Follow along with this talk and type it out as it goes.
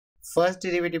First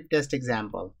derivative test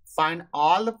example. Find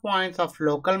all the points of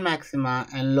local maxima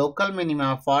and local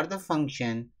minima for the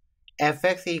function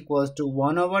fx equals to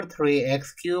 1 over 3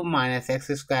 x cubed minus x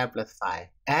squared plus 5.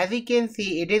 As you can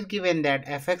see, it is given that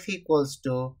fx equals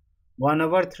to 1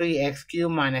 over 3 x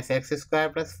cubed minus x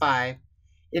squared plus 5.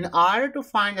 In order to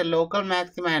find the local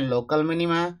maxima and local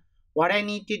minima, what I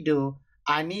need to do,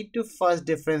 I need to first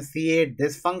differentiate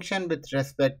this function with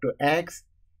respect to x,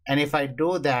 and if I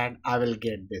do that, I will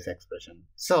get this expression.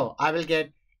 So I will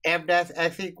get f dash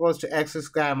x equals to x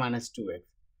squared minus 2x.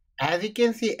 As you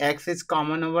can see, x is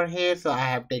common over here, so I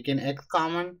have taken x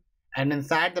common, and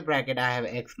inside the bracket I have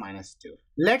x minus 2.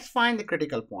 Let's find the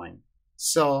critical point.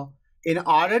 So in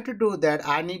order to do that,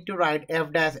 I need to write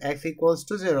f dash x equals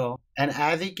to 0, and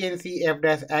as you can see, f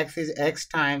dash x is x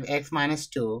times x minus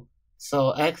 2,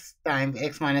 so x times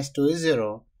x minus 2 is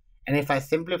 0, and if I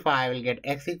simplify, I will get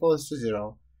x equals to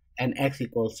 0 and x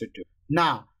equals to 2.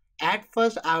 Now, at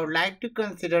first, I would like to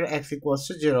consider x equals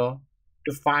to 0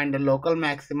 to find the local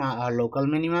maxima or local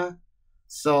minima.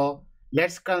 So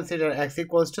let's consider x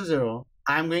equals to 0.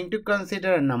 I'm going to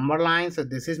consider a number line, so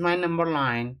this is my number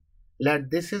line.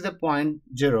 This is the point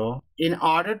 0. In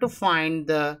order to find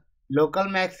the local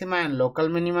maxima and local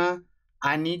minima,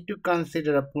 I need to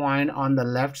consider a point on the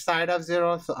left side of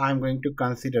 0. So I'm going to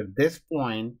consider this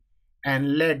point,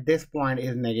 and let this point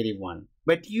is -1.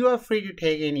 But you are free to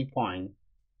take any point,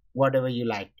 whatever you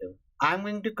like to. I'm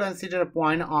going to consider a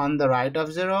point on the right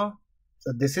of 0.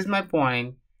 So this is my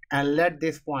point, and let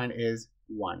this point is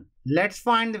 1. Let's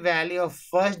find the value of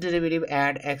first derivative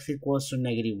at x equals to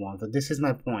 -1. So this is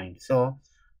my point. So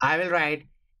I will write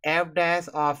f dash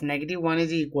of -1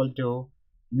 is equal to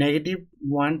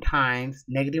 -1 times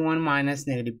 -1 minus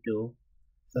 -2.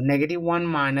 So -1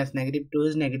 minus -2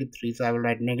 is -3. So I will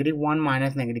write -1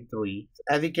 minus -3. So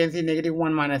as you can see,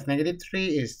 -1 minus -3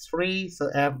 is 3. So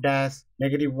f dash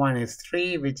 -1 is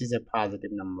 3, which is a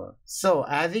positive number. So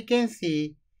as you can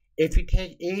see, if you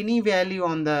take any value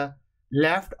on the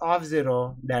left of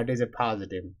 0, that is a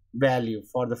positive value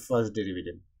for the first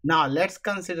derivative. Now let's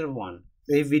consider 1.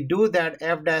 So if we do that,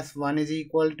 f dash 1 is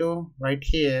equal to, right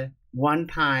here, 1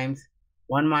 times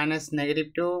 1 minus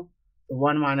 -2. So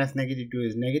 1 minus -2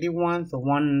 is -1. So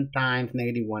 1 times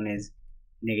 -1 is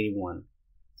 -1.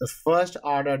 The first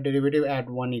order derivative at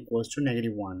 1 equals to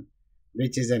 -1,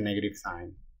 which is a negative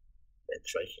sign.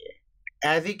 That's right here.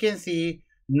 As you can see,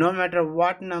 no matter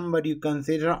what number you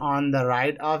consider on the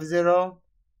right of 0,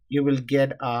 you will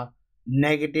get a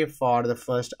negative for the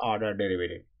first order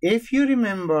derivative. If you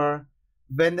remember,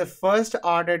 when the first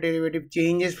order derivative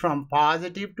changes from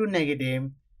positive to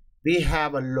negative, we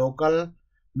have a local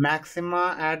maxima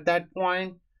at that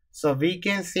point. So we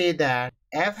can say that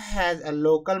f has a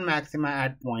local maxima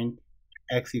at point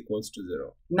x equals to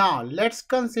 0. Now let's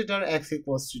consider x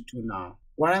equals to 2 now.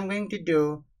 What I'm going to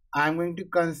do, I'm going to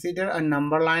consider a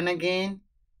number line again.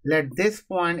 Let this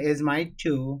point is my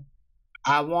 2.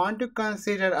 I want to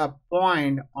consider a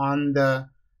point on the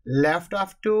left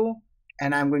of 2,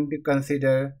 and I'm going to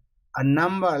consider a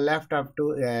number left of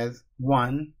 2 as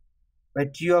 1.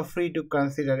 But you are free to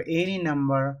consider any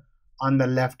number on the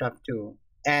left of 2.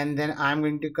 And then I'm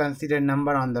going to consider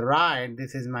number on the right.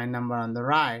 This is my number on the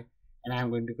right, and I'm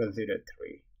going to consider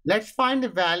 3. Let's find the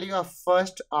value of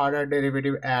first order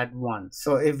derivative at 1.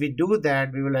 So if we do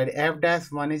that, we will write f dash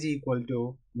 1 is equal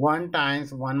to 1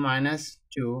 times 1 minus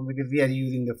 2, because we are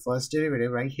using the first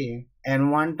derivative right here.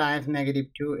 And 1 times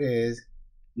 -2 is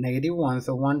 -1.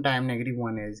 So 1 times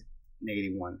 -1 is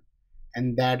 -1.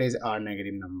 And that is our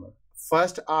negative number.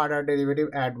 First order derivative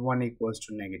at 1 equals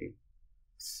to negative.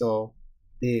 So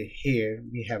here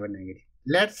we have a negative.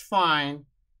 Let's find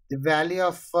the value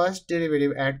of first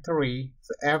derivative at 3.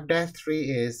 So f dash 3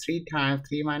 is 3 times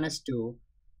 3 minus 2.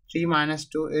 3 minus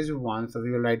 2 is 1. So we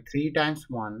will write 3 times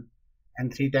 1,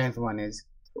 and 3 times 1 is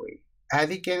 3. As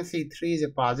you can see, 3 is a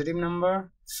positive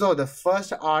number. So the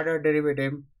first order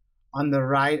derivative on the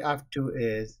right of 2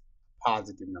 is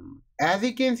positive number. As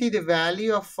you can see, the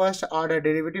value of first order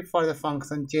derivative for the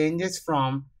function changes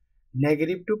from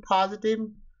negative to positive.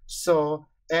 So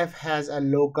f has a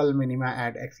local minima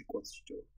at x equals to 2.